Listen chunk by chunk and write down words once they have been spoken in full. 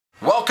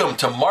Welcome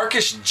to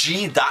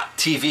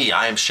MarcusG.tv.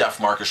 I am Chef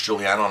Marcus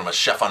Giuliano, and I'm a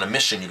chef on a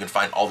mission. You can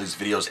find all these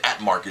videos at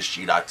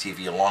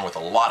MarcusG.tv along with a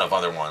lot of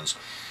other ones.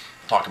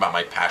 Talk about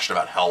my passion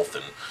about health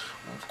and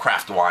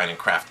craft wine and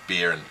craft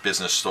beer and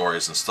business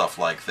stories and stuff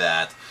like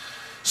that.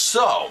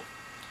 So,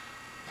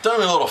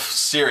 done a little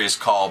series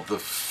called The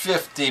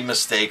 50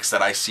 Mistakes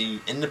That I See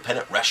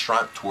Independent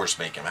Restaurateurs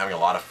Make. I'm having a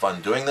lot of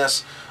fun doing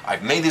this.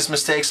 I've made these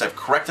mistakes. I've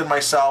corrected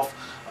myself.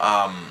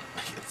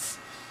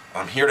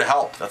 I'm here to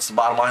help. That's the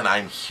bottom line.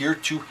 I'm here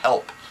to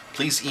help.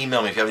 Please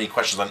email me if you have any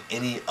questions on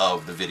any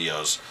of the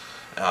videos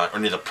or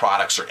any of the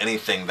products or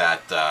anything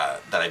that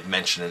I've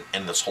mentioned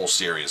in this whole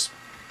series.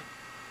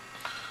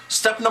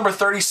 Step number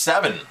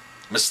 37,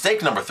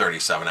 mistake number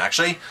 37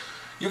 actually,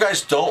 you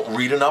guys don't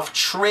read enough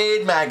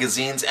trade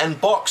magazines and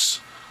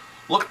books.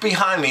 Look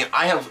behind me.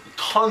 I have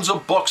tons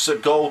of books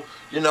that go,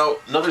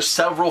 another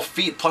several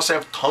feet, plus I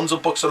have tons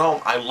of books at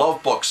home. I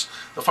love books.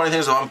 The funny thing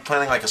is, if I'm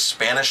planning like a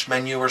Spanish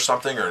menu or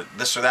something, or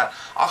this or that,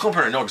 I'll come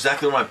here and know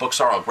exactly where my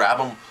books are. I'll grab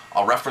them,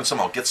 I'll reference them,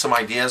 I'll get some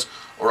ideas,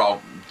 or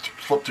I'll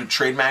flip through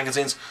trade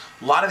magazines.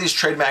 A lot of these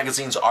trade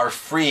magazines are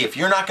free. If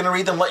you're not going to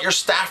read them, let your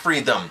staff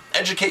read them.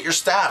 Educate your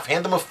staff.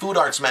 Hand them a food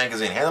arts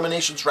magazine. Hand them a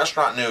Nation's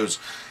Restaurant News.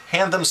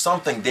 Hand them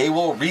something. They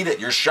will read it.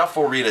 Your chef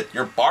will read it.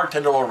 Your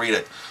bartender will read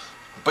it.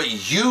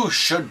 But you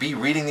should be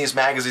reading these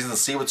magazines and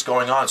see what's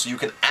going on so you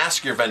can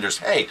ask your vendors,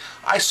 hey,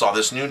 I saw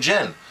this new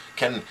gin.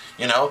 Are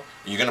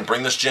you going to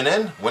bring this gin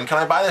in? When can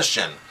I buy this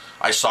gin?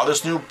 I saw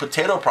this new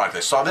potato product. I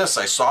saw this.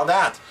 I saw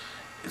that.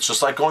 It's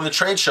just like going to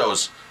trade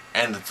shows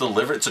and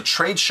it's a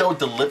trade show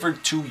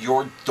delivered to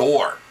your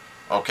door.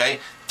 Okay?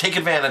 Take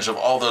advantage of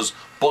all those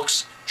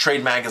books,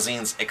 trade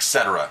magazines,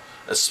 etc.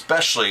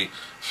 Especially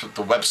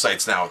the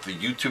websites now with the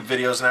YouTube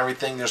videos and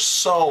everything. There's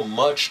so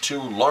much to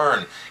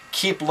learn.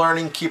 Keep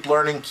learning, keep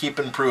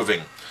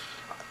improving.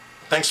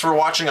 Thanks for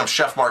watching. I'm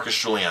Chef Marcus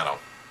Giuliano.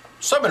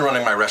 So I've been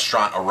running my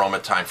restaurant Aroma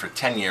Time for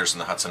 10 years in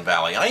the Hudson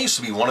Valley. And I used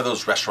to be one of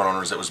those restaurant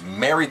owners that was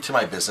married to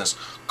my business,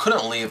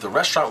 couldn't leave. The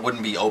restaurant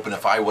wouldn't be open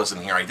if I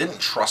wasn't here. I didn't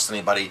trust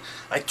anybody.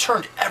 I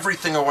turned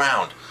everything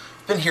around.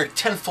 Been here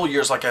 10 full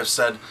years, like I've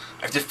said.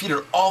 I've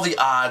defeated all the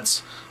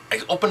odds.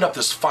 I opened up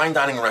this fine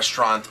dining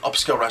restaurant,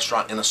 upscale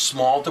restaurant in a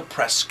small,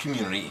 depressed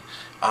community.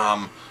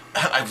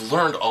 I've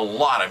learned a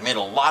lot. I've made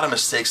a lot of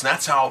mistakes, and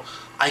that's how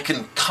I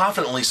can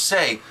confidently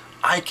say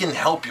I can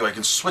help you. I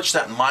can switch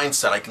that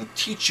mindset. I can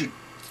teach you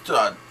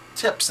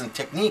tips and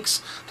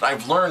techniques that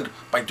I've learned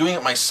by doing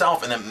it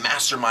myself and then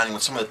masterminding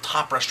with some of the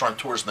top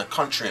restaurateurs in the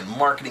country and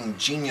marketing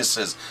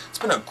geniuses. It's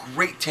been a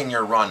great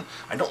 10-year run.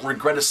 I don't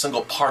regret a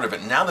single part of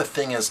it. Now the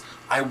thing is,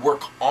 I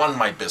work on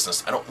my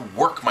business. I don't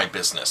work my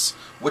business,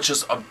 which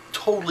is a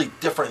totally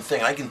different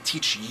thing. I can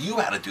teach you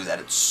how to do that.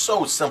 It's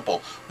so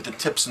simple with the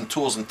tips and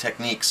tools and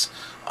techniques.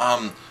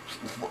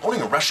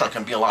 Owning a restaurant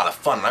can be a lot of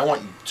fun, and I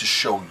want to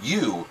show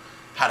you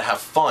how to have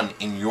fun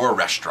in your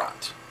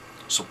restaurant.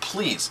 So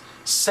please,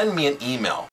 send me an email.